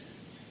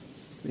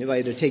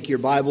invite you to take your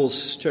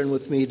Bibles, turn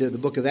with me to the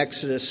book of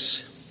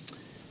Exodus,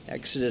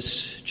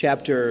 Exodus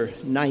chapter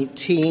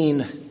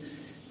 19,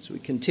 as we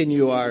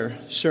continue our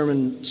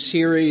sermon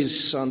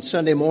series on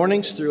Sunday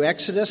mornings through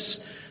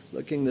Exodus,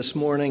 looking this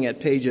morning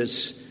at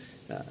verses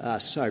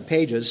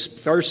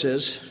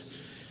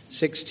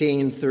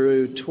 16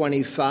 through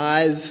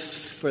 25.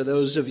 For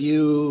those of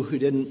you who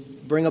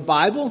didn't bring a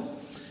Bible,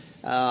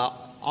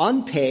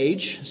 on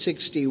page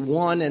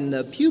 61 in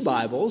the Pew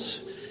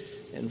Bibles,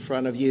 in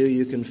front of you,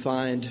 you can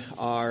find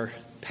our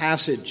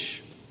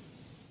passage.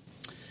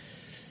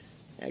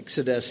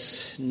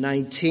 Exodus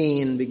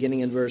 19,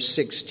 beginning in verse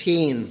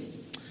 16.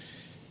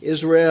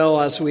 Israel,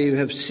 as we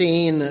have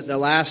seen the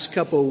last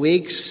couple of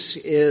weeks,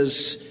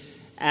 is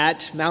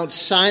at Mount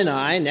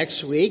Sinai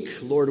next week,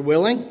 Lord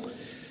willing.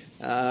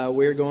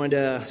 We're going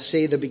to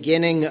see the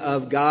beginning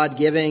of God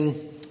giving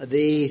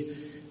the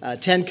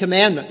Ten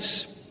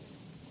Commandments.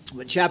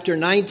 But chapter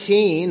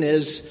 19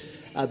 is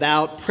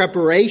about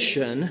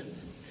preparation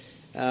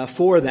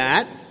for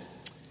that.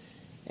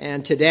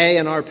 And today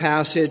in our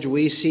passage,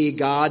 we see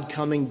God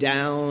coming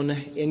down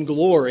in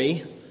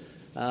glory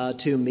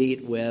to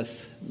meet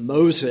with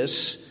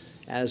Moses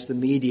as the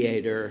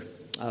mediator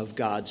of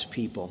God's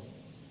people.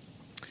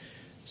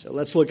 So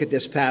let's look at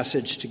this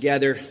passage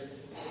together.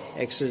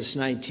 Exodus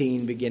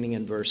 19, beginning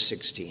in verse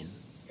 16.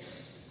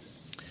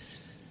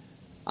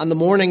 On the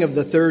morning of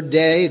the third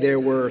day, there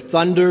were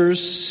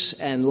thunders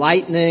and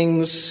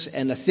lightnings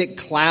and a thick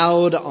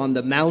cloud on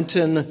the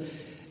mountain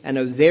and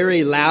a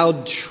very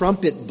loud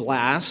trumpet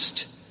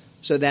blast,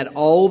 so that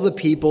all the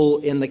people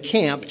in the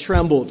camp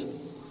trembled.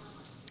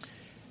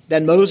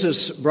 Then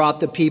Moses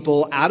brought the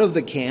people out of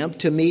the camp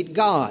to meet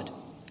God,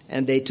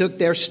 and they took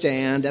their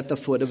stand at the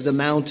foot of the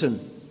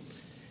mountain.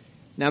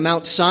 Now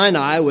Mount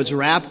Sinai was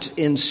wrapped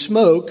in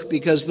smoke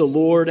because the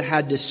Lord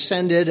had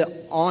descended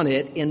on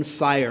it in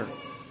fire.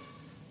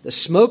 The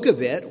smoke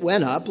of it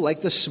went up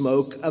like the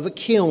smoke of a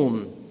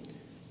kiln,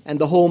 and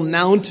the whole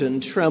mountain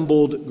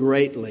trembled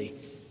greatly.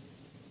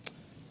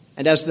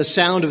 And as the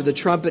sound of the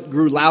trumpet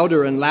grew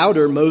louder and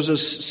louder,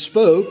 Moses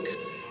spoke,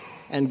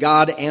 and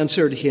God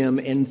answered him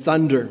in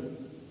thunder.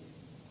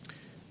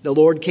 The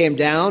Lord came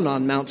down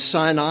on Mount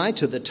Sinai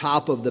to the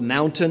top of the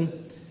mountain,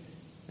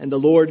 and the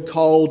Lord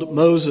called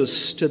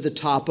Moses to the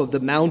top of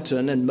the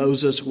mountain, and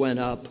Moses went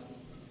up.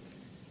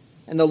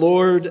 And the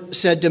Lord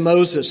said to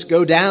Moses,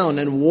 "Go down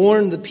and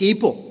warn the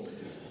people,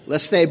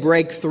 lest they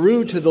break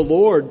through to the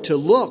Lord to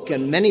look,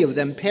 and many of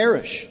them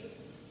perish.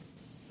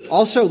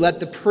 Also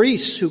let the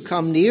priests who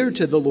come near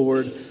to the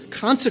Lord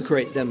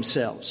consecrate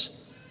themselves,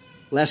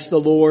 lest the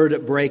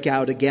Lord break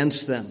out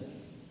against them."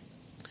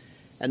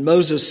 And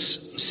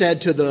Moses said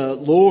to the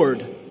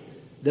Lord,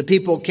 "The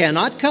people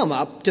cannot come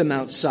up to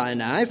Mount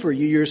Sinai, for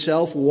you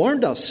yourself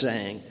warned us,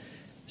 saying,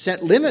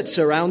 'Set limits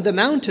around the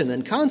mountain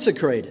and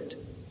consecrate it.'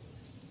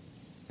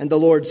 And the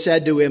Lord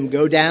said to him,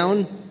 'Go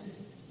down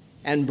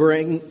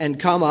and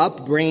come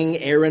up,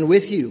 bringing Aaron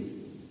with you.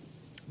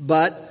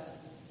 But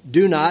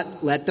do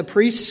not let the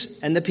priests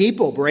and the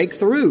people break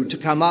through to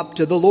come up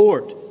to the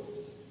Lord,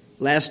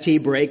 lest he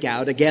break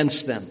out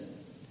against them.'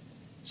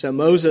 So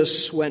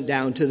Moses went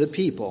down to the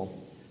people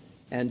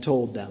and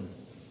told them."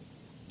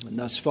 And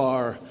thus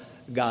far,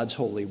 God's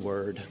holy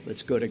word.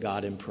 Let's go to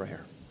God in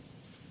prayer.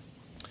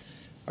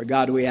 Our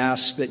God, we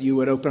ask that you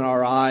would open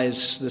our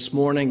eyes this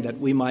morning, that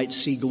we might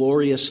see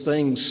glorious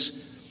things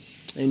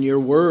in your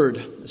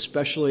word,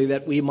 especially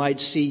that we might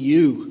see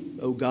you,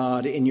 O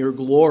God, in your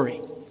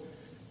glory.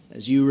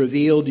 As you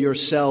revealed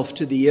yourself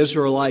to the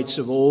Israelites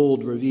of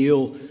old,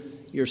 reveal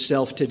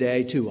yourself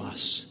today to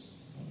us.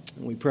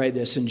 And we pray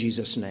this in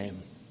Jesus' name.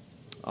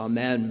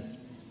 Amen.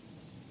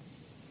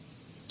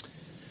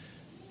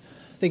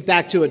 Think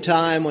back to a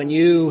time when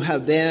you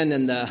have been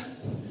in the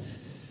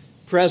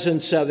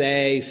presence of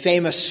a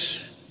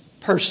famous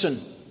person,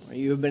 or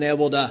you've been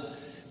able to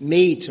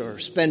meet or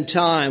spend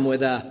time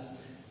with a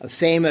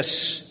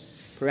famous,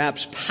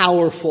 perhaps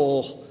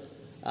powerful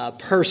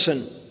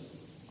person.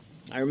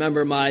 I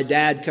remember my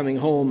dad coming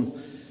home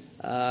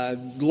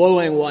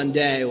glowing one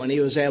day when he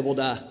was able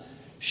to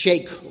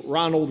shake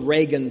Ronald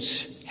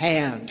Reagan's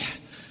hand.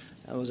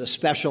 That was a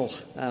special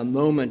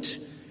moment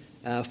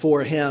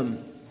for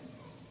him.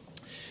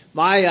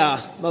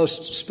 My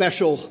most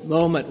special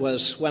moment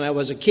was when I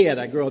was a kid.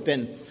 I grew up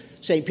in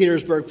St.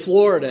 Petersburg,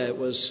 Florida. It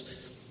was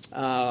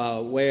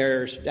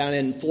where down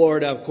in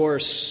Florida, of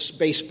course,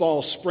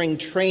 baseball spring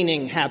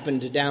training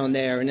happened down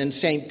there. And in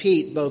St.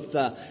 Pete, both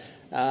the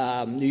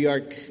New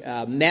York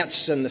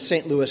Mets and the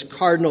St. Louis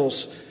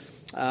Cardinals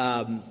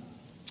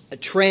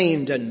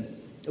trained, and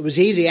it was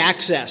easy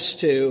access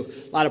to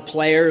a lot of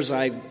players.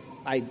 I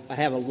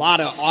have a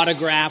lot of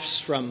autographs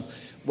from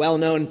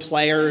well-known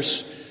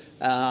players.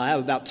 I have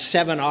about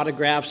 7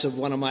 autographs of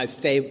one of my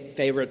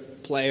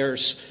favorite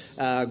players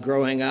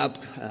growing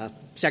up,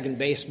 second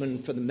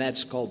baseman for the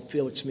Mets called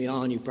Felix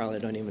Millan. You probably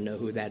don't even know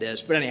who that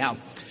is. But anyhow,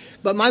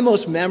 my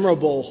most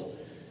memorable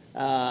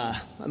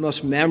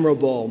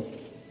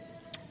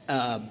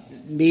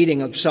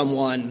meeting of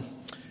someone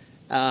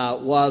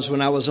was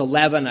when I was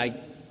 11.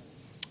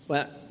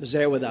 Well, I was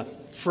there with a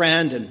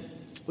friend, and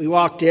we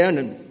walked in,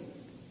 and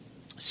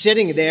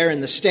sitting there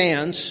in the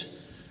stands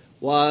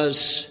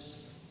was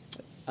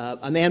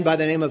a man by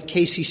the name of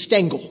Casey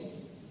Stengel.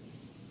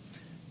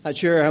 Not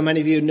sure how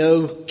many of you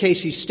know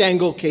Casey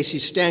Stengel. Casey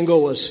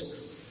Stengel was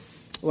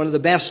one of the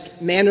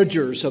best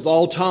managers of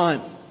all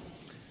time.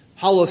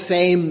 Hall of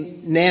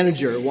Fame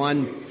manager,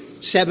 won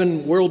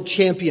 7 world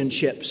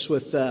championships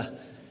with the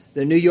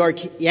New York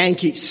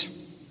Yankees.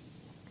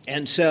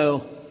 And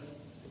so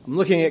I'm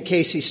looking at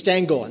Casey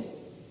Stengel, and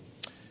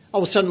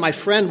all of a sudden my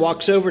friend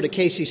walks over to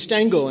Casey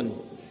Stengel and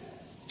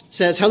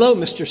says, "Hello,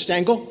 Mr.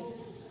 Stengel."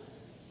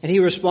 And he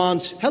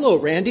responds, "Hello,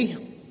 Randy."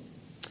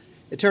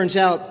 It turns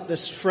out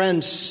this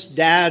friend's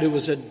dad, who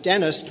was a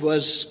dentist,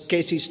 was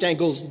Casey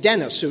Stengel's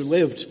dentist, who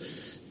lived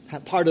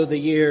part of the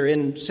year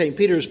in St.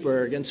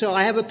 Petersburg. And so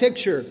I have a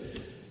picture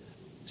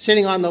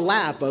sitting on the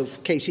lap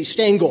of Casey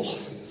Stengel.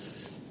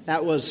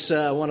 That was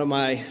one of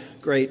my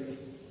great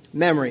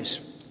memories.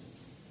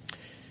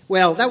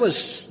 Well, that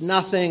was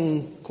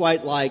nothing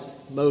quite like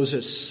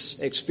Moses'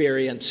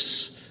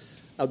 experience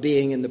of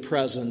being in the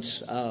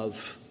presence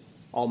of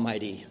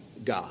Almighty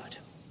God.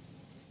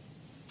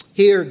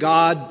 Here,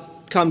 God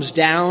comes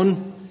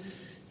down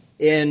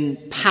in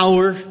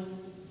power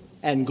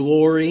and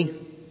glory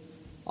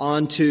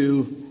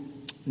onto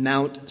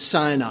Mount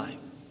Sinai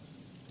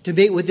to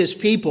meet with his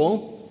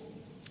people,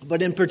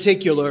 but in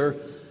particular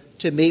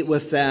to meet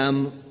with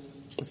them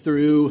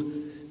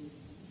through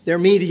their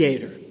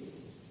mediator,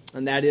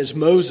 and that is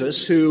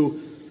Moses, who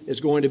is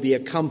going to be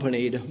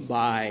accompanied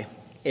by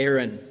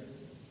Aaron.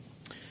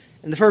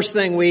 And the first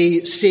thing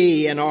we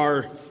see in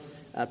our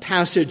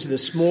passage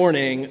this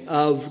morning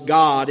of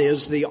God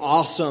is the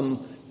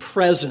awesome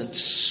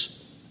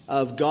presence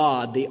of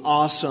God, the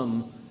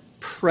awesome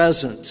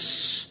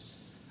presence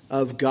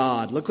of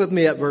God. Look with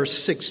me at verse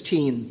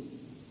 16.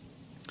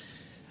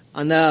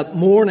 On the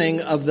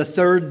morning of the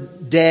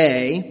 3rd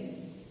day,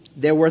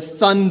 there were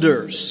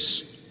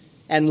thunders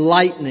and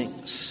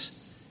lightnings,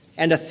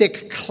 and a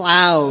thick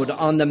cloud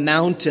on the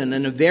mountain,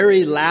 and a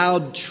very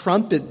loud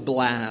trumpet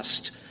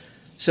blast,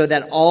 so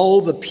that all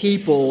the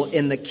people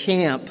in the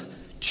camp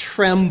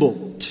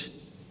trembled.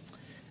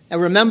 And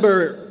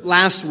remember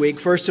last week,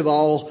 first of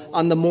all,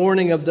 on the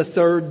morning of the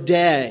 3rd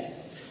day,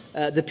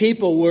 the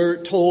people were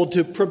told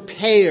to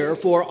prepare,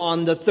 for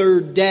on the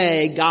 3rd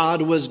day,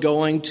 God was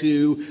going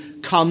to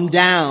come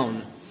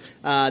down.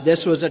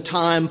 This was a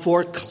time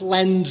for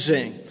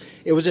cleansing.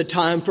 It was a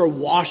time for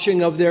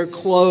washing of their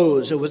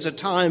clothes. It was a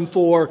time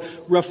for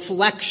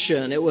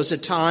reflection. It was a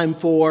time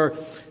for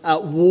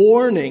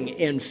warning,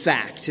 in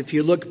fact. If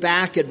you look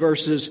back at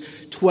verses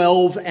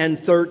 12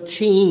 and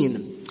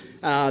 13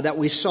 that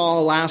we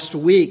saw last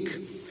week,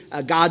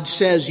 God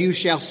says, "You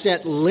shall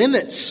set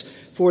limits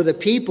for the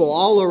people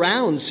all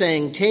around,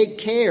 saying, 'Take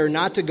care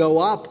not to go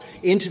up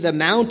into the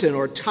mountain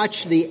or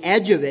touch the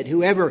edge of it.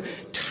 Whoever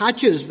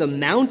touches the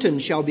mountain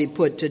shall be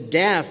put to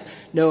death.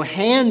 No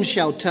hand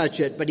shall touch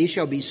it, but he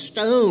shall be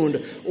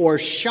stoned or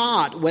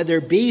shot,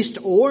 whether beast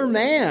or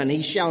man,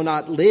 he shall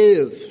not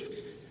live.'"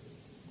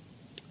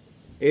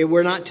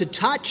 We're not to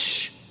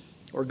touch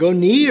or go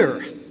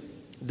near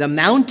the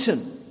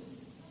mountain.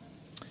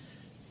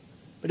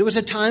 But it was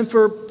a time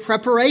for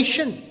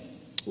preparation.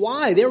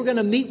 Why? They were going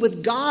to meet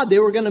with God. They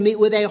were going to meet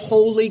with a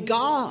holy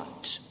God.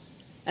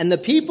 And the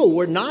people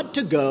were not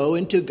to go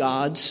into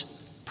God's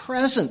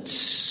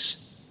presence.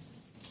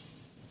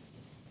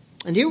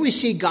 And here we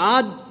see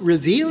God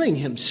revealing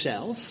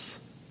himself,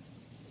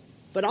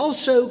 but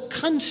also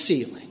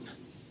concealing.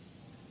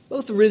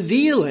 Both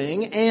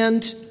revealing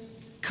and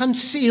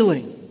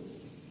concealing.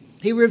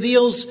 He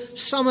reveals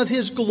some of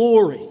his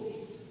glory,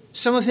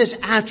 some of his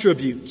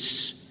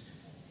attributes.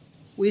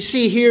 We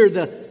see here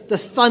the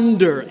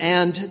thunder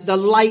and the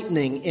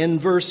lightning in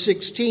verse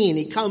 16.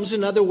 He comes,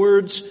 in other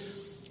words,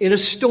 in a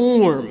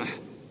storm.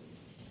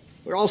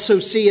 We also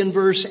see in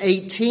verse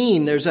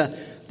 18, there's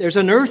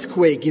an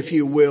earthquake, if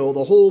you will.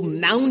 The whole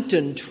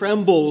mountain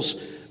trembles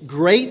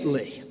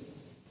greatly.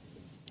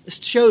 This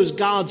shows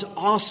God's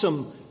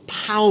awesome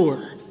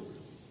power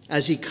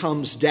as he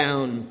comes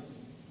down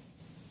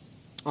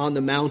on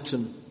the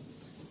mountain.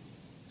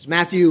 As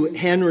Matthew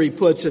Henry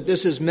puts it,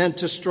 this is meant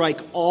to strike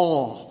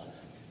awe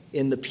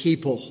in the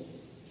people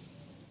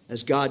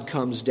as God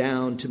comes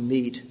down to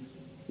meet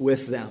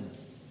with them.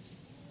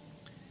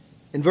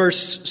 In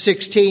verse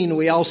 16,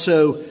 we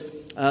also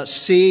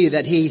see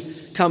that he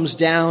comes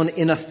down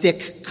in a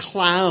thick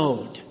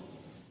cloud.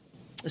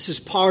 This is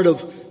part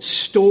of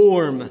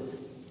storm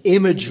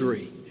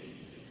imagery.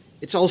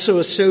 It's also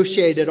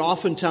associated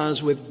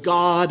oftentimes with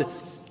God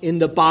in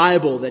the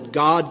Bible, that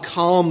God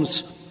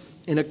comes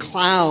in a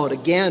cloud.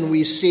 Again,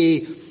 we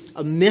see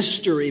a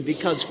mystery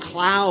because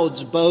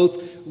clouds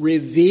both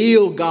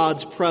reveal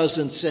God's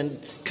presence and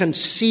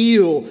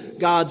conceal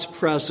God's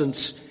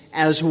presence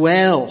as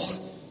well.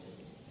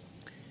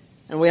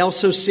 And we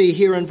also see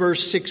here in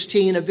verse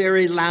 16 a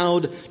very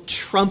loud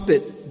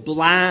trumpet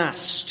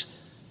blast.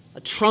 A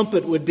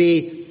trumpet would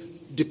be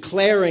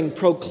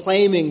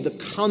proclaiming the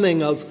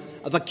coming of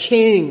a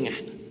king.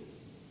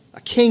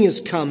 A king is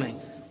coming.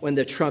 when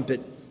the trumpet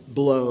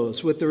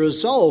blows. With the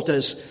result,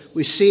 as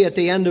we see at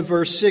the end of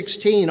verse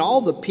 16,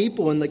 all the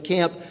people in the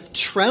camp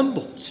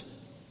trembled.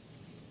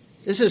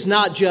 This is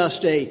not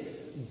just a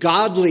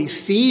godly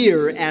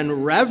fear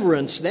and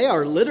reverence. They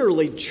are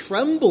literally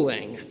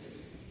trembling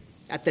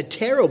at the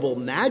terrible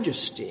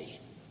majesty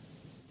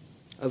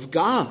of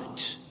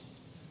God.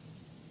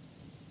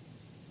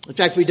 In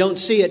fact, we don't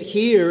see it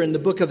here in the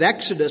book of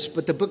Exodus,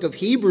 but the book of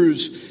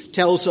Hebrews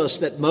tells us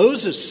that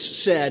Moses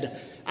said,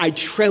 "I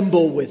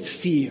tremble with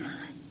fear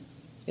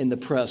in the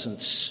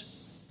presence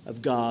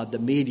of God, the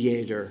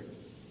mediator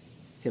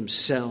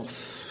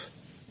himself."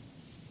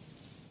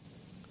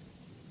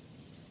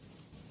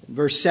 In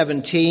verse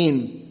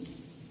 17,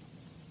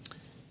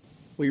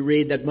 we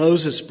read that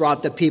Moses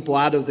brought the people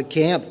out of the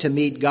camp to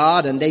meet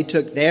God, and they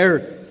took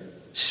their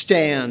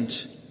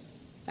stand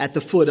at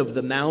the foot of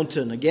the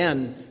mountain.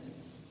 Again,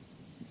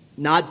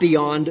 not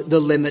beyond the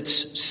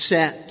limits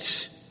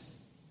set.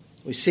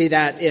 We see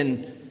that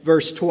in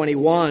verse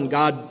 21.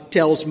 God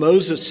tells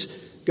Moses,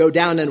 "Go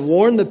down and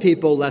warn the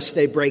people lest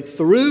they break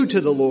through to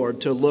the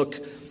Lord to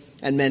look,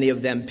 and many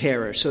of them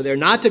perish." So they're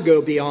not to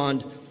go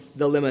beyond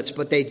the limits,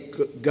 but they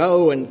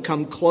go and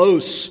come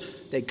close.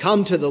 They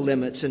come to the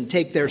limits and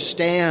take their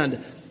stand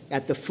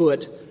at the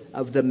foot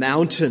of the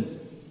mountain.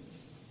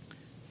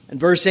 And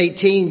verse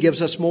 18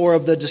 gives us more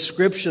of the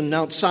description.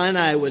 Mount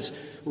Sinai was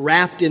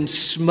wrapped in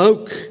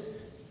smoke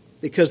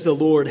because the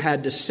Lord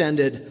had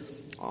descended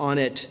on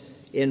it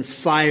in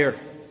fire.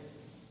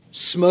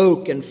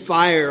 Smoke and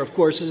fire. Of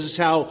course, this is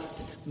how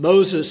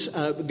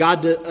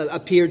God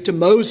appeared to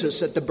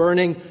Moses at the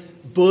burning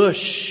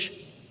bush.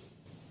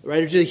 The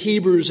writer to the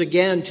Hebrews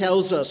again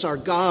tells us our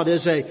God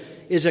is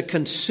a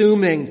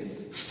consuming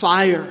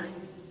fire.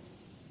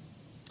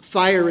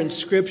 Fire in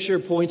Scripture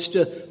points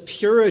to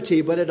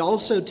purity, but it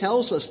also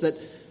tells us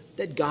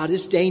that God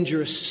is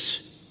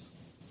dangerous.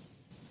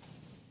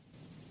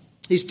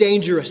 He's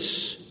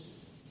dangerous.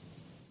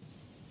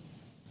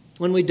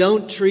 When we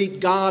don't treat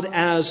God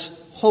as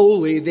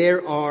holy,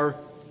 there are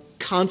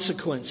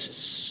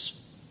consequences.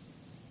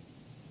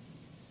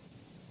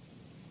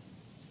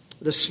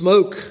 The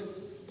smoke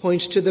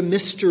points to the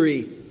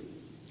mystery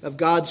of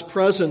God's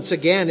presence.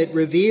 Again, it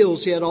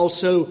reveals, yet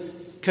also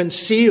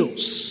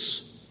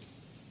conceals.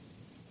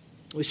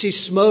 We see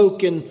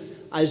smoke in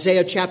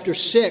Isaiah chapter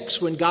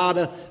 6 when God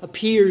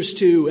appears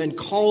to and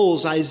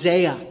calls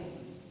Isaiah.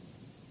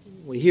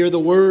 We hear the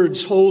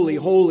words, "Holy,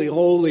 holy,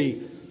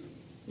 holy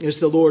is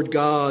the Lord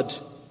God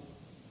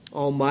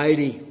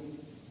Almighty."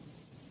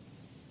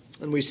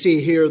 And we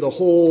see here the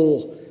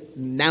whole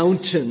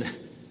mountain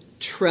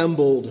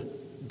trembled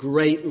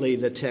greatly,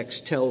 the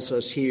text tells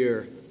us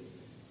here.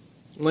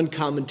 One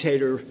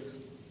commentator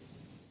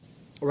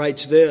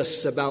writes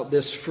this about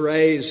this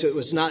phrase: it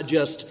was not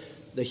just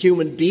the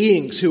human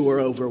beings who were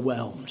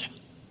overwhelmed.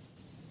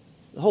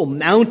 The whole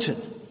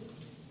mountain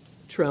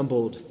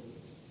trembled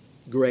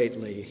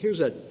greatly. Here's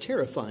a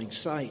terrifying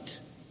sight.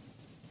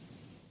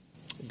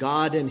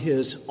 God in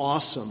his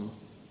awesome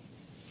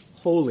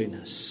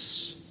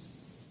holiness.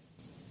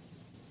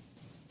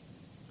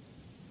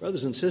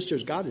 Brothers and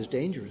sisters, God is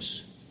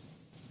dangerous.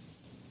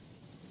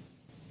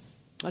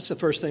 That's the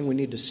first thing we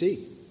need to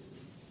see.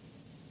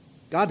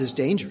 God is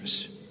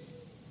dangerous.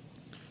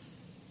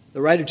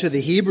 The writer to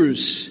the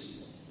Hebrews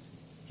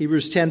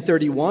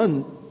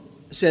 10:31,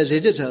 says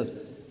it is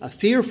a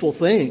fearful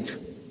thing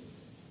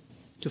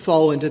to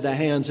fall into the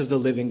hands of the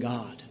living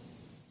God.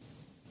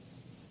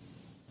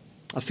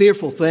 A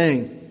fearful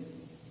thing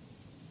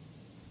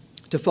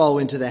to fall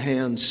into the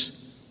hands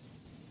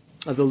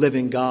of the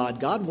living God.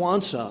 God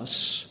wants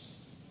us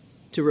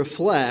to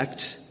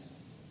reflect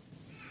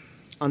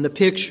on the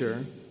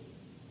picture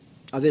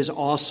of his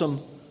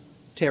awesome,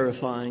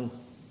 terrifying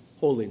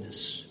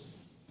holiness.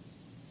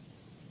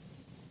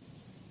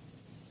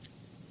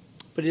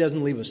 But he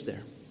doesn't leave us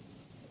there.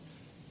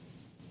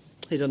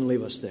 He doesn't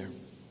leave us there.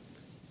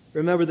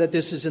 Remember that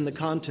this is in the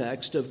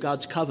context of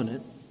God's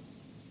covenant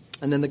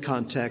and in the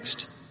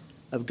context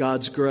of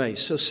God's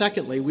grace. So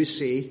secondly, we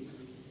see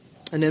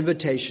an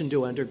invitation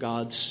to enter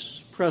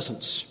God's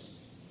presence.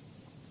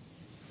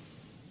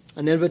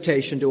 An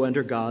invitation to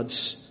enter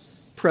God's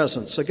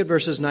presence. Look at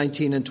verses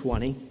 19 and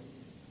 20.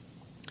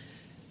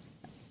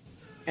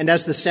 And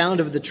as the sound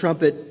of the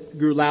trumpet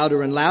grew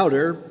louder and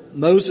louder,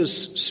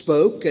 Moses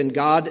spoke, and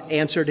God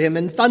answered him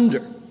in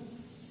thunder.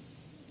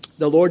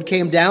 The Lord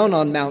came down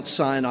on Mount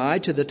Sinai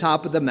to the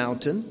top of the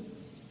mountain,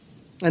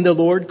 and the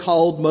Lord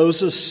called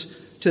Moses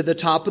to the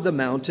top of the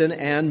mountain,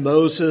 and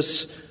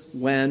Moses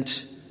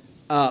went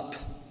up.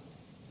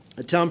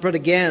 The trumpet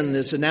again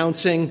is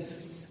announcing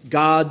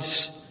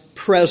God's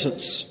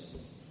presence.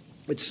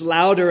 It's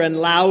louder and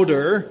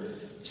louder,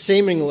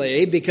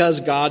 seemingly, because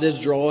God is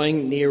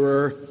drawing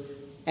nearer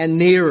and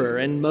nearer.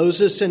 And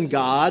Moses and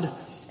God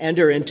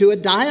enter into a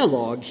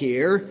dialogue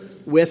here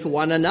with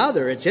one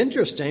another. It's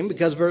interesting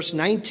because verse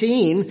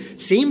 19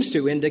 seems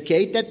to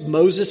indicate that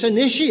Moses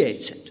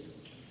initiates it.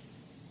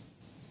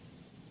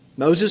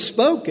 Moses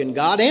spoke and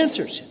God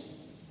answers him.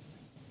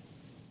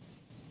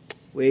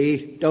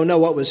 We don't know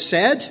what was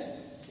said,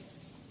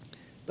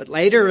 But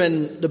later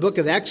in the book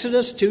of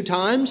Exodus, 2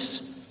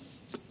 times,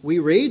 we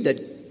read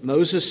that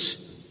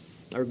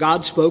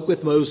God spoke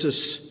with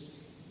Moses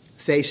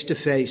face to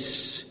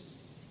face.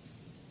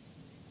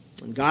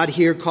 And God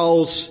here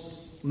calls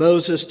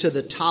Moses to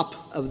the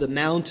top of the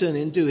mountain,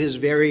 into his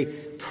very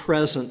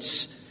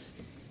presence,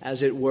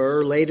 as it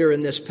were. Later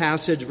in this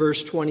passage,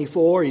 verse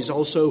 24, he's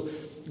also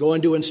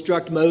going to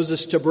instruct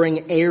Moses to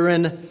bring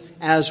Aaron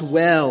as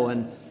well,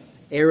 and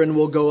Aaron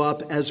will go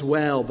up as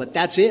well. But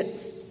that's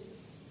it.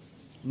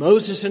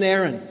 Moses and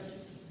Aaron,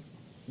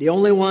 the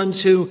only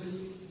ones who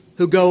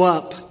go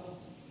up.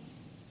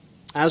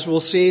 As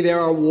we'll see, there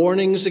are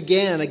warnings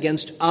again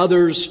against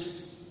others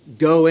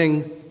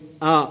going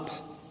up.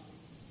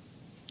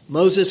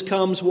 Moses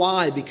comes,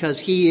 why? Because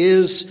he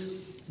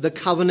is the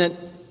covenant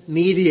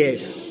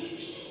mediator.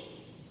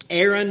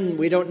 Aaron,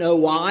 we don't know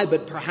why,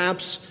 but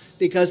perhaps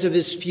because of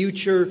his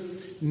future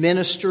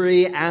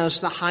ministry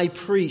as the high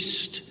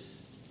priest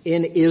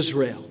in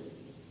Israel.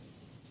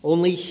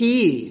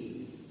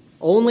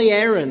 Only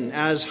Aaron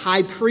as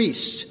high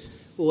priest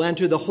will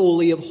enter the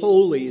Holy of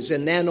Holies,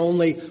 and then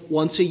only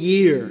once a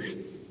year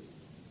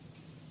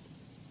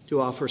to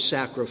offer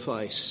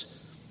sacrifice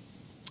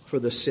for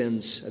the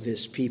sins of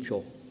his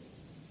people.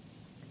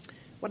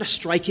 What a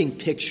striking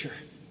picture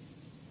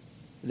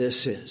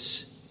this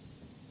is.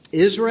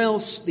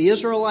 The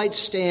Israelites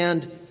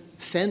stand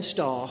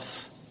fenced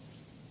off.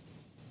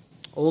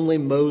 Only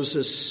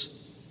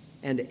Moses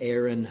and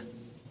Aaron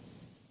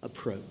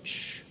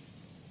approach.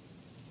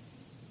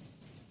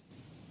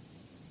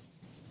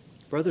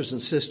 Brothers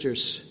and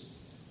sisters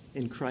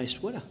in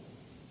Christ, what a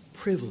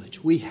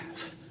privilege we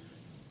have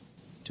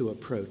to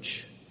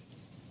approach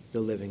the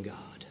living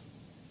God.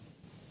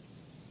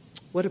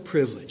 What a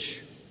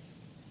privilege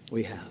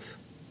we have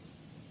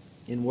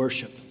in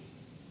worship,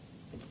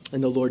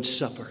 in the Lord's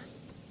Supper,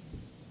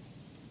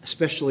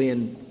 especially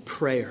in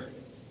prayer.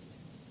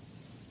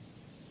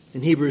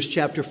 In Hebrews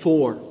chapter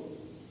 4,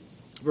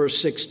 verse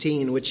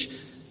 16, which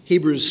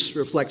Hebrews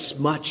reflects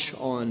much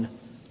on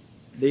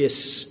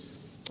these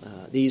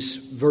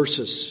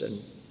verses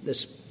and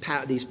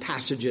these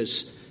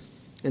passages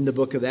in the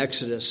book of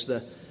Exodus.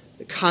 The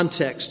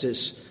context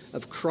is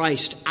of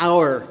Christ,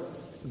 our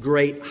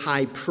great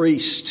high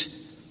priest.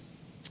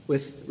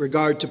 With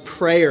regard to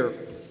prayer,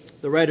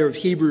 the writer of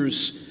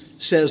Hebrews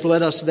says,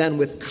 "Let us then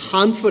with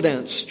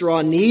confidence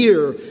draw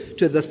near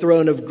to the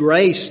throne of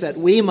grace, that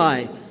we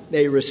may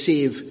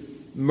receive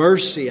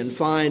mercy and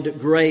find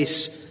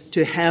grace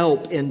to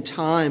help in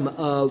time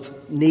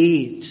of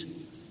need."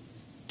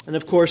 And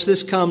of course,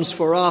 this comes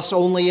for us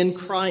only in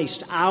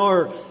Christ,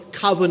 our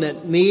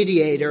covenant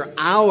mediator,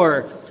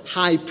 our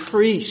high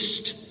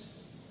priest,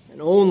 and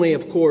only,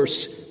 of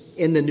course,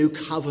 in the new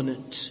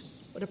covenant.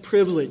 What a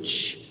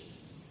privilege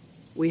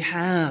we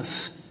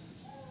have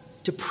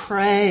to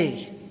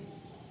pray,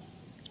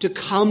 to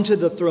come to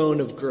the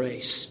throne of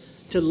grace,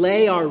 to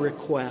lay our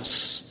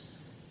requests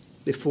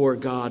before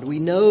God. We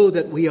know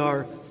that we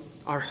are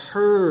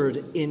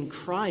heard in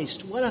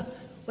Christ. What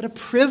a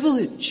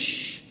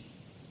privilege.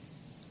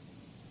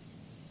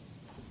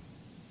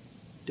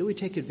 Do we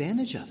take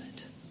advantage of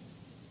it?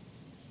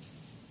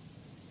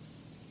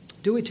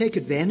 Do we take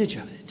advantage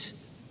of it?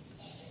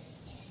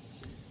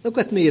 Look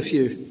with me, if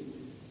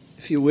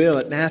you will,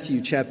 at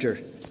Matthew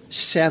chapter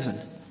 7.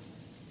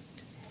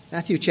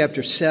 Matthew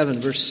chapter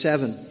 7, verse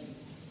 7.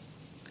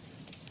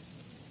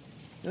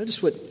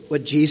 Notice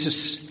what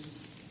Jesus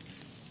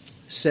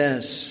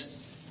says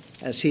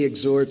as he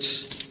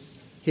exhorts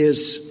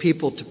his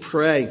people to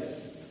pray.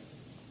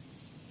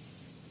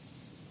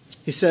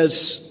 He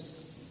says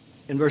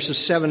in verses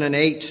 7 and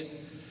 8,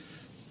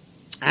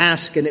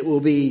 "Ask and it will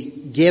be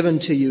given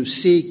to you.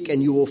 Seek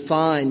and you will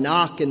find.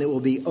 Knock and it will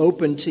be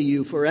opened to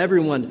you. For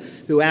everyone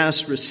who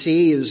asks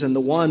receives, and the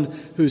one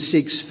who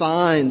seeks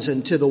finds,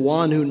 and to the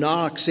one who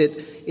knocks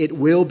it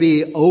will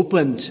be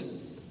opened."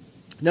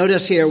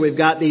 Notice here we've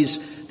got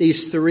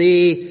these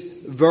three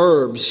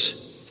verbs,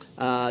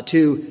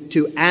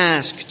 to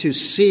ask, to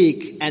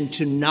seek, and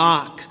to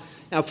knock.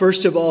 Now,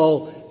 first of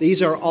all,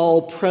 these are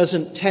all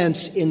present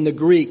tense in the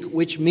Greek,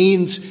 which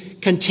means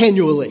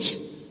continually.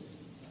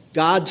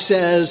 God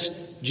says,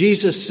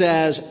 Jesus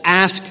says,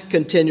 ask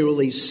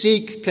continually,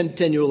 seek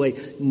continually,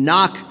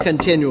 knock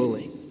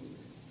continually.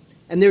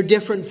 And they're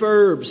different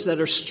verbs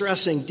that are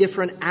stressing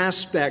different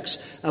aspects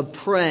of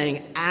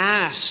praying.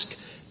 Ask,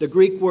 the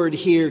Greek word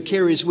here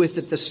carries with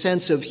it the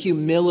sense of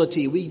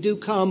humility. We do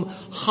come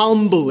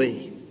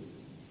humbly.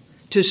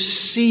 To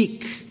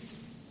seek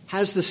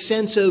has the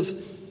sense of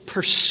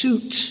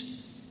pursuit,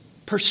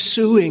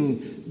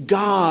 pursuing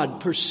God,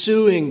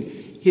 pursuing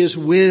His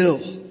will.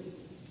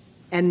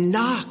 And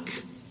knock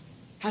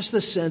has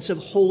the sense of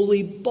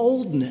holy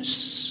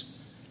boldness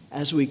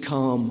as we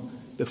come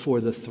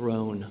before the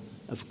throne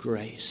of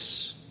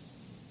grace.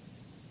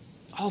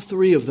 All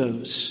three of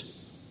those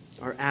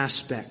are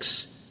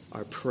aspects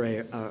of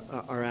prayer.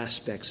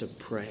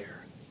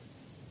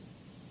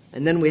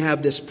 And then we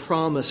have this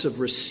promise of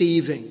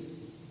receiving,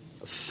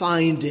 of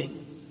finding,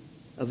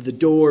 of the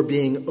door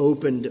being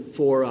opened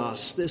for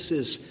us. This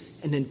is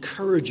an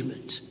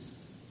encouragement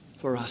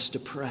for us to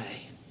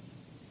pray.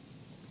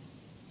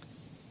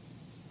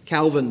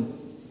 Calvin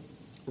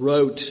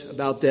wrote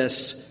about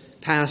this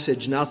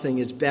passage, "Nothing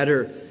is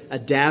better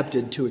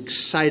adapted to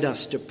excite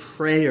us to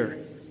prayer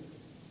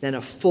than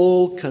a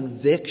full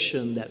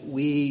conviction that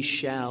we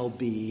shall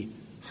be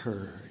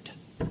heard."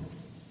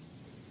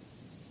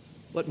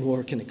 What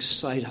more can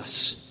excite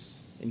us,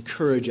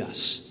 encourage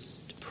us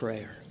to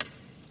prayer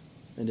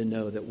than to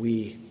know that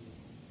we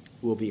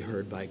will be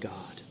heard by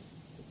God?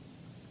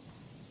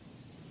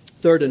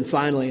 Third and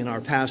finally, in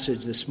our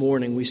passage this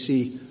morning, we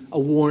see a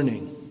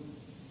warning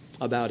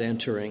about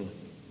entering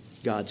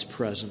God's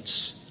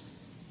presence.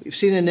 We've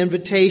seen an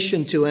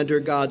invitation to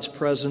enter God's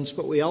presence,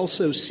 but we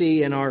also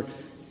see in our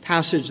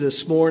passage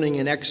this morning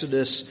in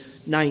Exodus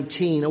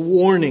 19 a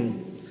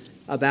warning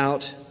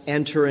about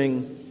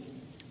entering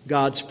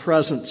God's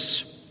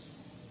presence.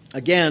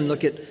 Again,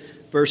 look at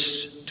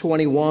verse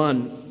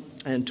 21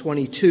 and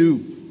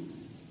 22.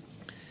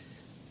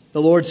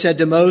 The Lord said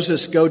to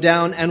Moses, "Go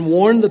down and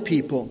warn the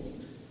people,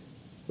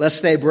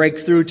 lest they break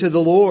through to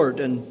the Lord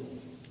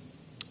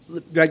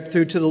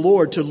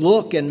to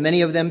look, and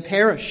many of them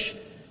perish.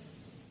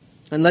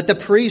 And let the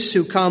priests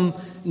who come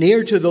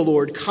near to the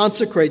Lord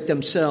consecrate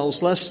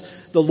themselves, lest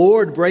the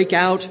Lord break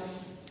out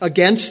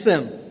against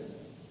them."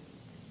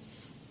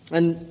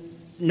 And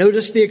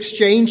notice the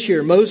exchange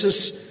here.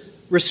 Moses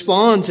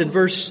responds in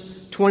verse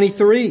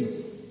 23.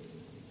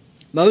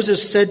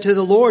 Moses said to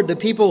the Lord, "The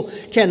people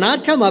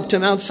cannot come up to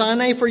Mount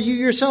Sinai, for you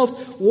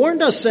yourself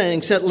warned us,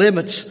 saying, 'Set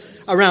limits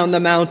around the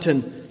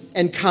mountain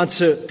and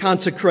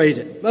consecrate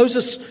it.'"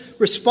 Moses'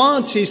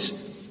 response,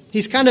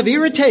 he's kind of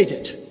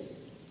irritated.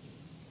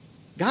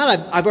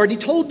 "God, I've already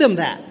told them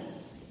that."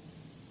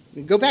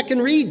 Go back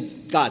and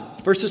read, God,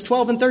 verses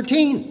 12 and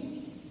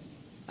 13.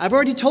 I've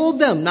already told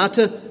them not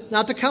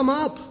to come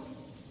up.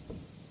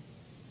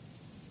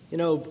 You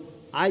know,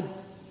 I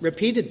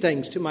repeated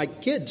things to my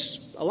kids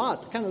a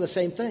lot, kind of the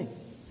same thing.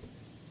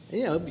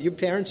 You know, your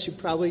parents, you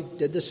probably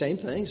did the same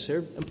things.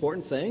 They're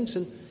important things.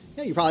 And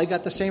you probably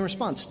got the same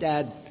response.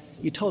 "Dad,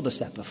 you told us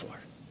that before."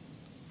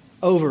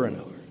 Over and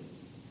over.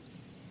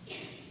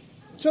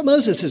 So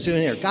Moses is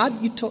doing here.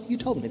 "God, you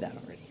told me that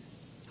already.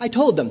 I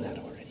told them that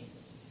already."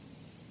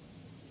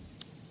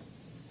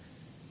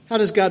 How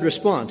does God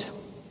respond?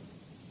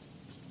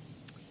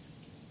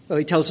 Well,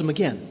 he tells him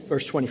again,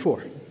 verse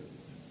 24.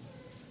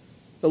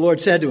 The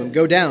Lord said to him,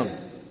 "Go down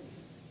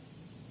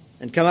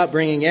and come up,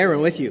 bringing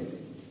Aaron with you.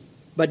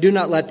 But do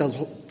not let the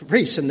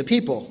priests and the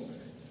people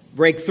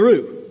break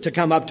through to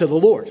come up to the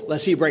Lord,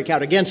 lest he break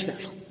out against them."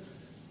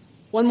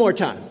 One more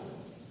time,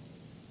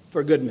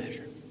 for good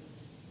measure.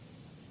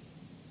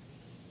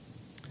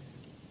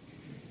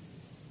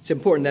 It's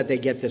important that they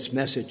get this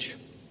message.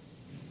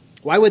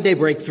 Why would they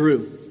break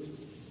through?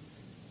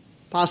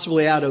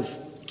 Possibly out of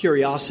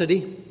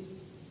curiosity.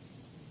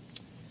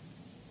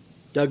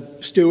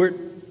 Doug Stewart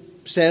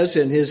says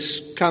in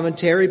his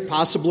commentary,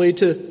 possibly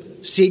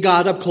to see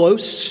God up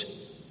close.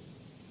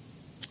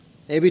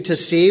 Maybe to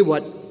see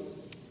what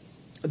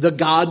the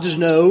gods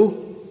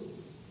know.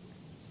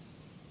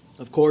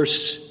 Of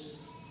course,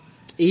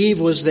 Eve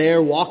was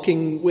there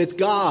walking with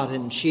God,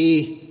 and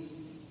she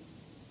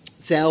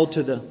fell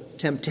to the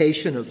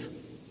temptation of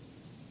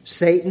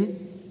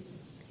Satan.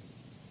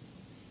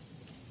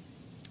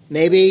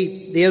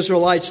 Maybe the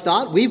Israelites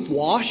thought, we've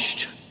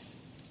washed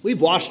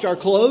our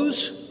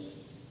clothes,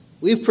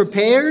 we've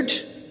prepared,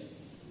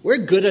 we're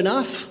good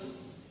enough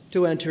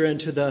to enter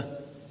into the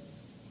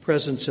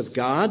presence of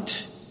God.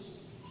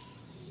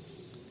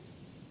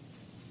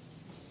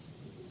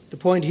 The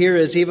point here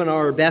is even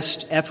our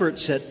best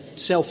efforts at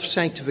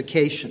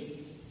self-sanctification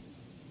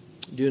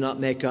do not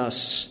make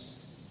us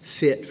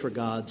fit for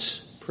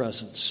God's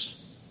presence.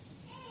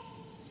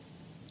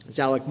 As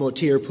Alec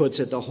Motyer puts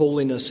it, the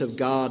holiness of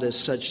God is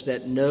such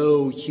that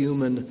no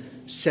human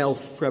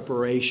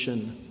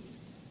self-preparation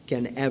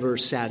can ever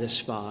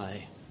satisfy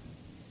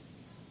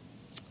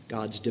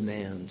God's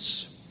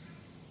demands.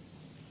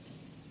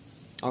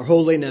 Our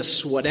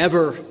holiness,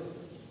 whatever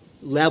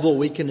level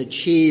we can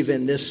achieve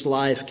in this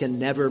life, can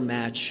never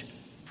match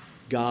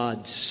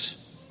God's.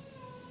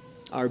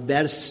 Our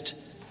best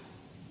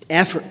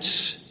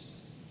efforts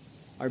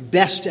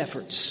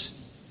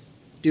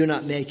do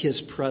not make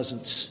his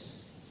presence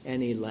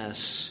any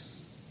less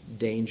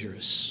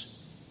dangerous.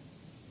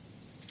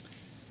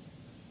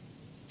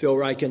 Phil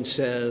Ryken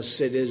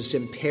says it is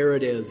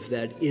imperative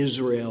that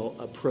Israel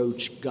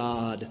approach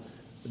God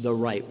the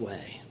right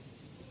way.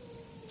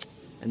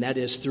 And that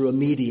is through a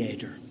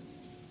mediator.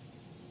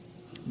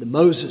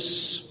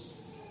 Moses,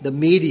 the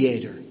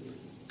mediator,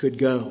 could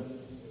go.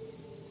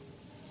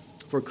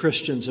 For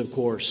Christians, of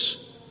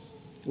course,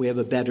 we have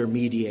a better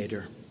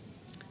mediator,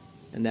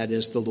 and that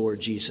is the Lord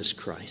Jesus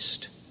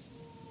Christ.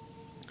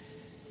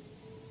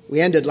 I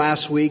ended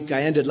last week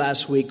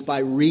by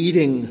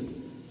reading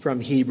from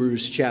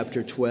Hebrews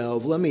chapter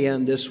 12. Let me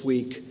end this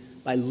week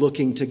by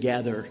looking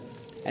together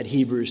at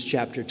Hebrews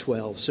chapter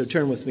 12. So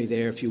turn with me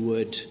there if you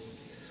would.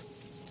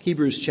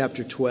 Hebrews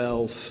chapter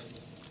 12.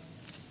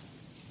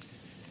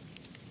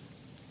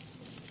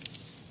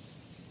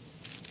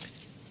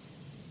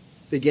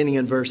 beginning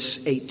in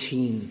verse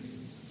 18.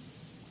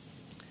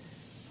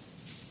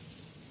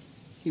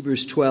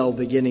 Hebrews 12,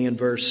 beginning in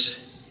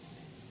verse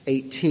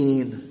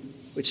 18,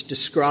 which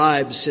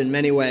describes in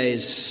many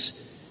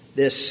ways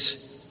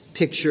this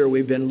picture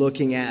we've been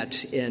looking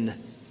at in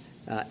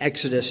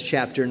Exodus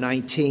chapter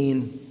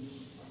 19,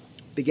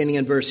 beginning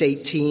in verse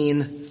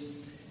 18.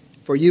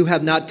 For you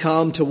have not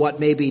come to what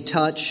may be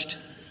touched,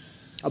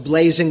 a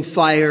blazing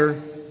fire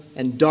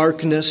and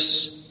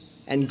darkness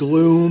and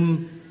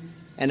gloom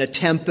and a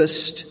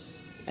tempest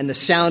and the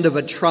sound of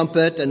a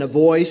trumpet and a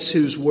voice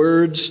whose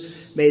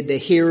words made the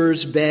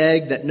hearers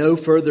beg that no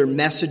further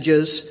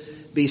messages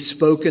be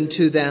spoken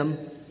to them.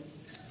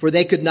 For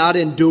they could not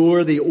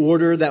endure the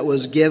order that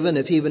was given,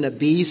 if even a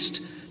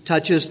beast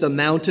touches the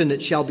mountain,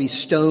 it shall be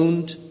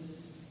stoned.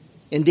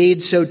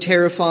 Indeed, so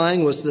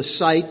terrifying was the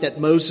sight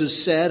that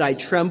Moses said, I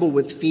tremble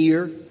with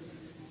fear.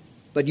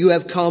 But you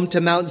have come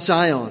to Mount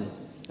Zion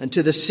and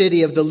to the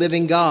city of the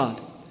living God,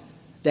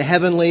 the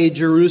heavenly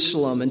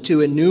Jerusalem, and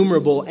to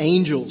innumerable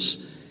angels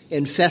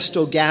in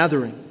festal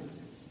gathering,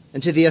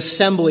 and to the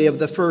assembly of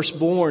the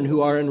firstborn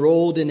who are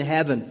enrolled in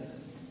heaven,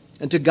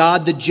 and to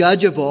God the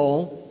judge of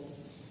all,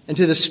 and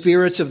to the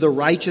spirits of the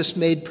righteous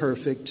made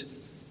perfect,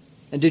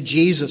 and to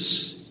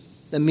Jesus,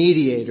 the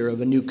mediator of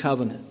a new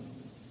covenant,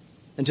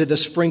 and to the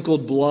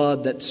sprinkled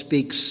blood that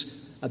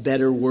speaks a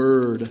better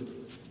word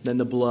than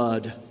the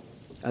blood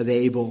of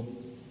Abel.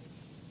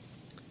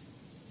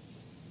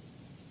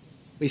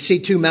 We see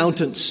two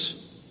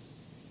mountains.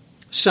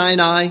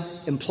 Sinai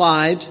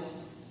implied,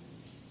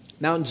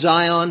 Mount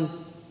Zion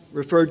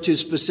referred to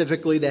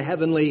specifically the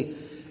heavenly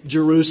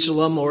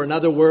Jerusalem, or in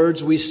other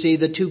words, we see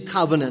the two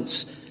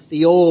covenants,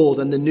 the old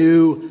and the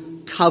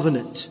new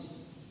covenant,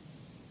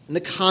 and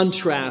the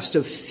contrast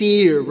of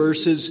fear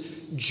versus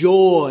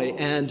joy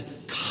and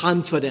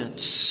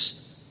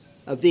confidence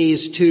of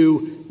these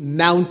two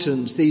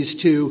mountains, these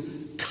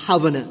two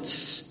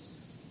covenants.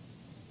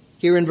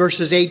 Here in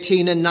verses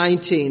 18 and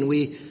 19,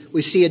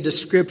 we see a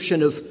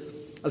description of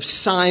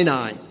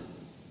Sinai.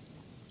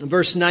 In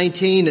verse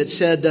 19, it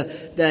said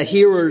the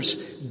hearers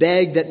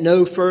begged that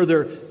no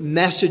further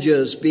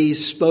messages be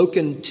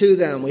spoken to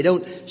them. We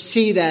don't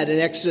see that in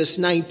Exodus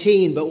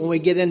 19, but when we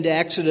get into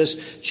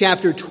Exodus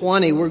chapter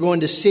 20, we're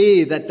going to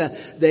see that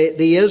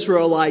the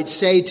Israelites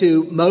say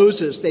to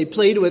Moses, they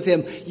plead with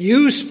him,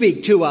 you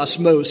speak to us,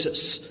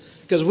 Moses,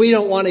 because we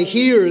don't want to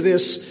hear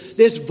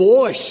this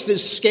voice,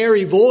 this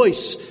scary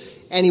voice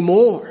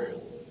anymore.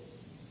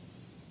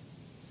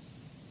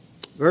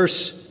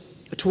 Verse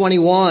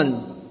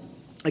 21.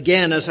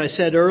 Again, as I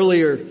said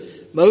earlier,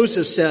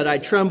 Moses said, I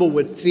tremble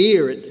with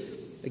fear.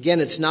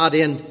 It's not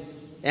in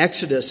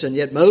Exodus, and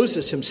yet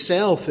Moses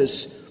himself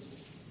is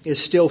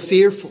still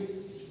fearful.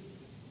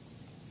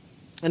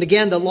 And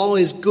again, the law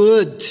is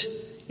good.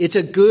 It's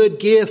a good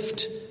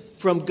gift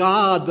from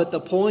God, but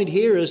the point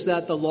here is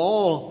that the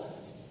law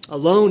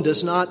alone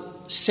does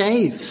not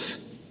save.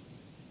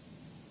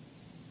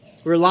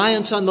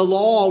 Reliance on the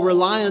law,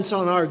 reliance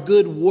on our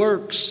good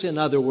works, in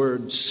other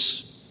words.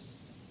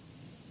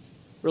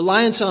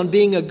 Reliance on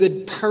being a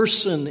good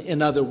person,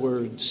 in other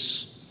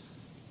words,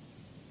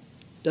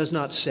 does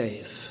not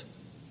save.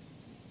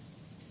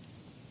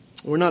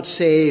 We're not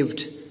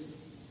saved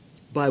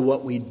by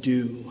what we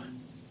do.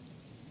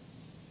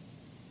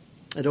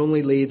 It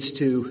only leads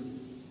to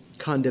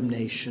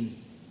condemnation.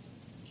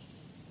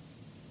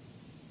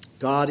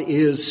 God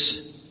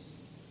is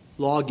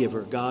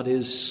lawgiver. God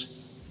is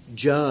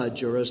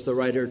judge, or as the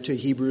writer to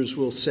Hebrews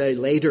will say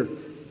later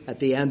at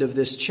the end of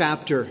this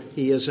chapter,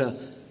 he is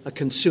a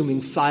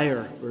consuming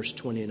fire, verse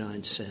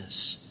 29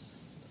 says.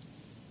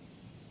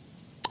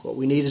 What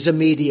we need is a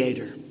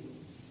mediator.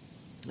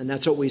 And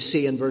that's what we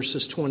see in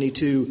verses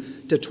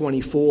 22 to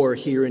 24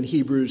 here in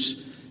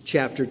Hebrews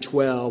chapter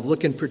 12.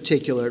 Look in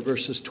particular at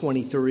verses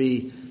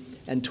 23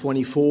 and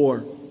 24.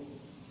 It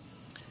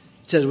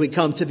says, we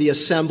come to the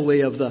assembly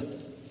of the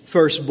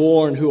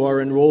firstborn who are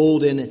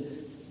enrolled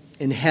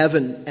in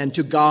heaven, and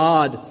to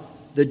God,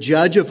 the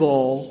judge of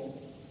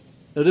all.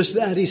 Notice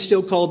that he's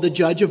still called the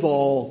judge of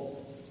all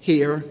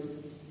here.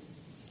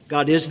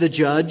 God is the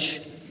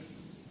judge.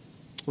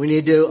 We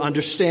need to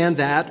understand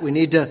that. We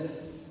need to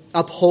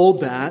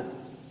uphold that.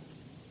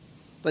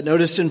 But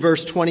notice in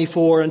verse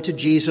 24, unto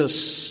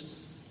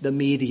Jesus, the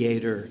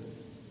mediator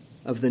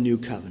of the new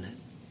covenant.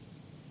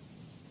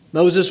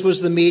 Moses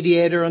was the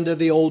mediator under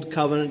the old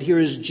covenant. Here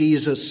is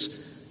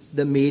Jesus,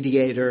 the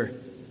mediator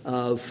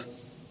of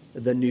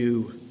the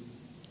new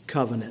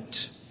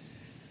covenant.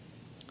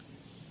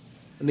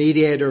 A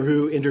mediator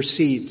who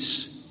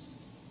intercedes.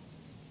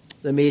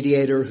 The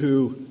mediator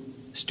who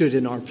stood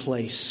in our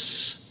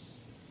place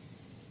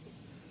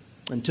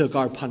and took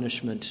our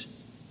punishment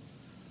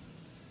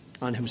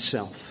on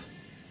himself.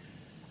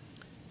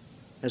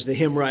 As the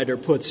hymn writer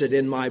puts it,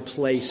 in my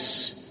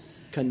place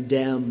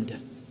condemned,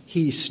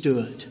 he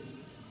stood.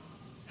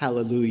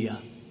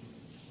 Hallelujah.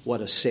 What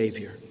a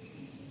Savior.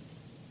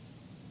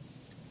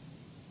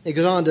 He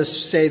goes on to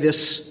say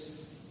these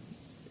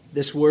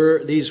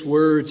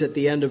words at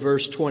the end of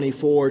verse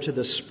 24, to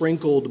the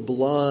sprinkled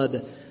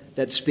blood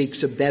that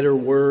speaks a better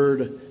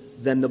word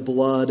than the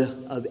blood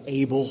of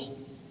Abel?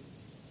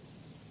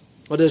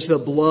 What is the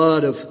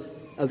blood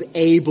of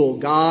Abel?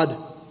 God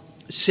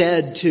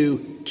said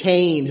to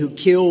Cain, who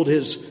killed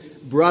his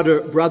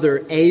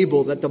brother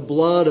Abel, that the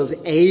blood of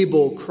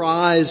Abel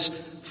cries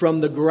from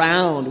the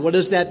ground. What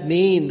does that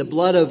mean? The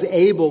blood of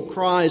Abel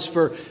cries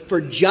for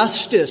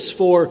justice,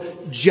 for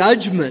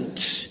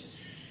judgment.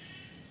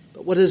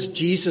 But what does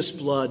Jesus'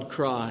 blood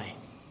cry?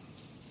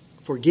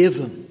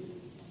 Forgiveness,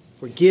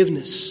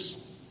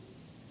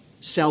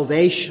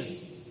 salvation,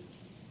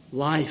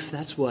 life.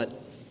 That's what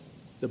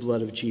the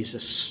blood of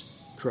Jesus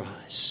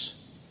cries.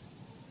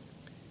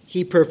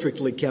 He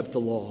perfectly kept the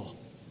law.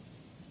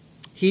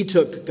 He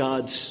took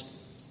God's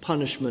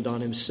punishment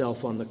on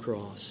himself on the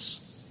cross.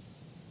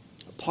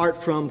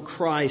 Apart from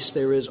Christ,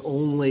 there is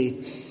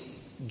only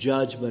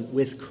judgment.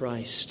 With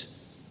Christ,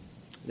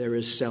 there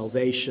is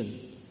salvation,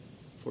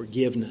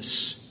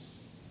 forgiveness,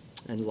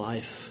 and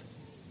life.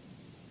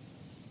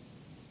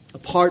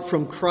 Apart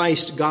from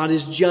Christ, God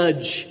is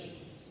judge.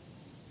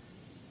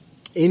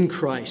 In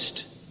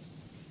Christ,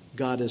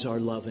 God is our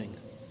loving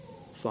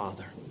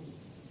Father.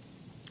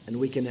 And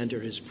we can enter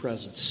his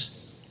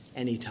presence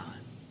anytime.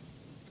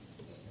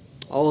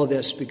 All of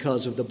this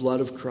because of the blood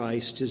of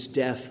Christ, his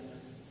death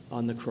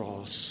on the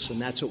cross.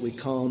 And that's what we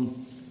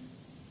come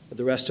for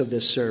the rest of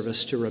this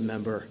service to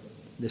remember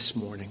this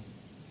morning.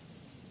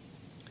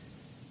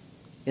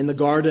 In the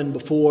garden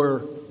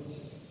before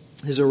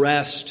his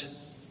arrest,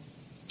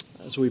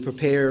 as we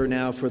prepare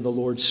now for the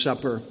Lord's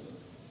Supper,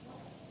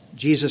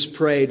 Jesus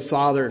prayed,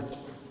 "Father,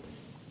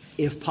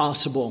 if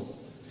possible,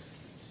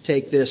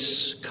 take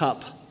this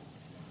cup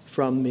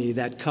from me."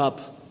 That cup,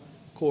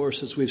 of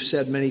course, as we've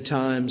said many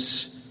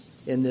times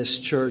in this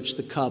church,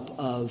 the cup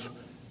of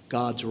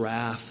God's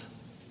wrath.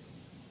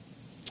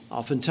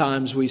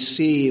 Oftentimes we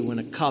see when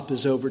a cup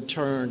is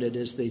overturned, it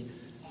is the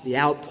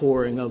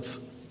outpouring of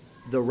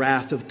the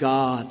wrath of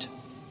God.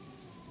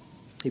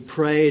 He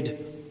prayed,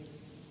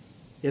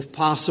 if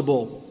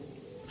possible,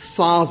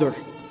 "Father,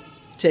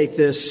 take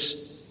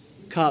this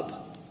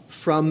cup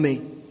from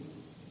me."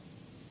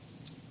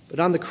 But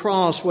on the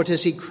cross, what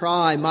does he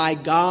cry? my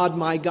God,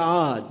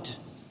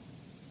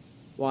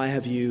 why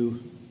have you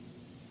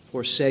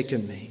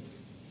forsaken me?"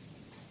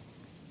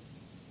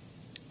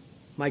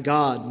 My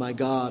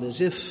God, as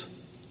if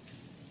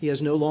he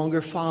has no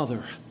longer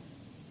Father.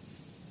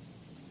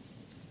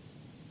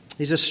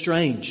 He's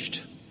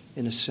estranged,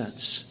 in a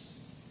sense,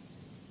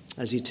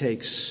 as he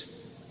takes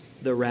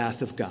the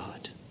wrath of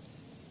God.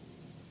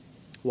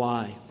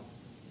 Why?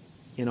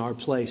 In our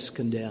place,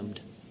 condemned,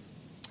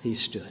 he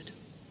stood,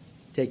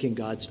 taking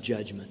God's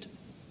judgment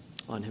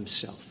on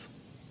himself.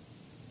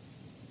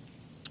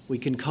 We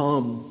can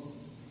come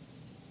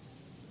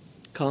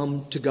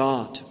to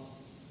God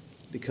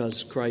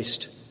because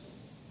Christ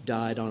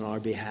died on our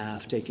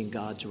behalf, taking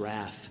God's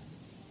wrath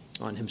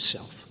on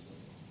himself.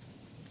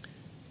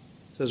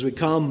 So as we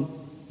come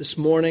this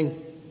morning,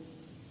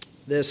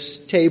 this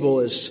table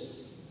is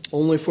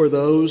only for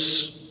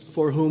those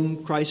for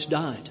whom Christ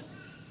died.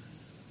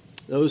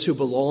 Those who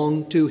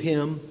belong to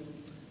him,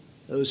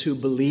 those who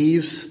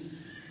believe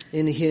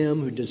in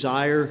him, who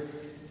desire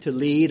to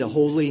lead a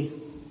holy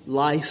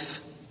life,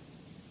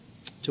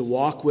 to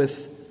walk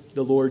with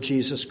the Lord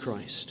Jesus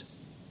Christ.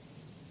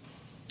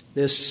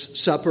 This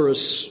supper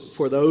is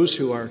for those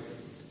who are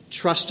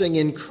trusting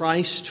in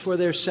Christ for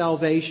their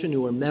salvation,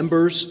 who are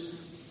members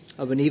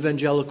of an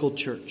evangelical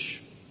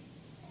church.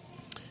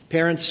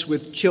 Parents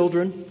with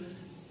children,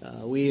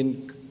 we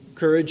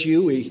encourage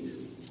you,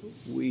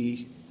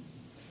 we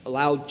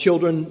allow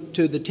children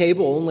to the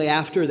table only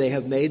after they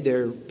have made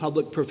their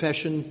public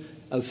profession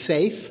of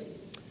faith.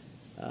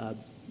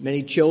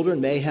 Many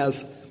children may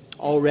have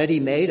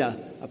already made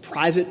a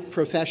private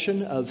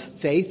profession of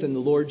faith in the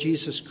Lord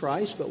Jesus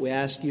Christ, but we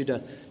ask you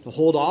to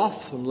hold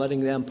off from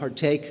letting them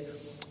partake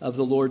of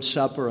the Lord's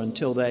Supper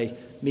until they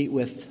meet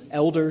with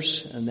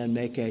elders and then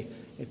make a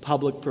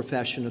public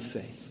profession of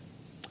faith.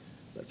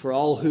 But for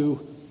all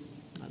who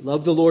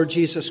love the Lord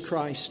Jesus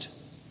Christ,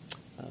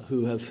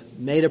 who have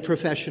made a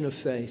profession of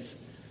faith,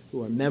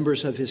 who are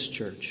members of his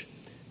church,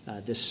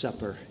 this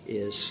supper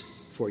is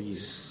for you.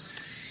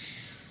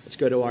 Let's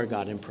go to our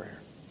God in prayer.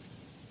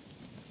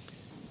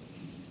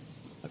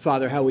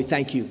 Father, how we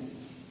thank you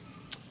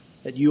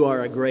that you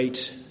are a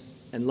great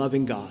and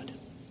loving God.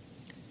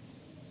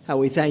 How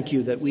we thank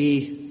you that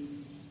we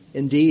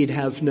indeed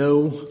have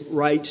no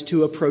right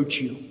to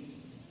approach you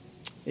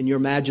in your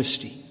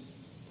majesty.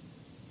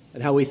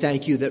 And how we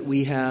thank you that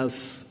we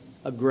have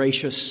a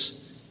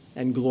gracious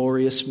and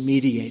glorious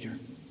mediator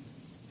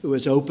who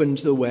has opened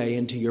the way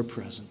into your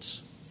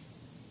presence.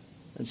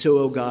 And so,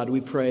 O God, we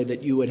pray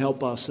that you would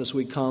help us as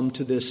we come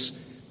to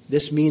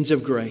this means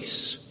of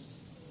grace,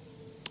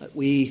 that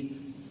we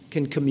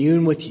can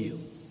commune with you,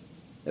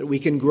 that we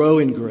can grow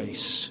in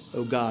grace,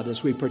 O God,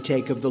 as we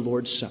partake of the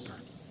Lord's Supper.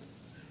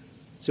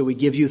 So we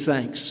give you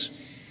thanks.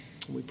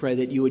 We pray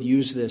that you would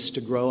use this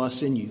to grow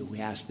us in you. We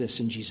ask this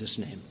in Jesus'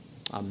 name.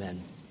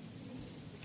 Amen.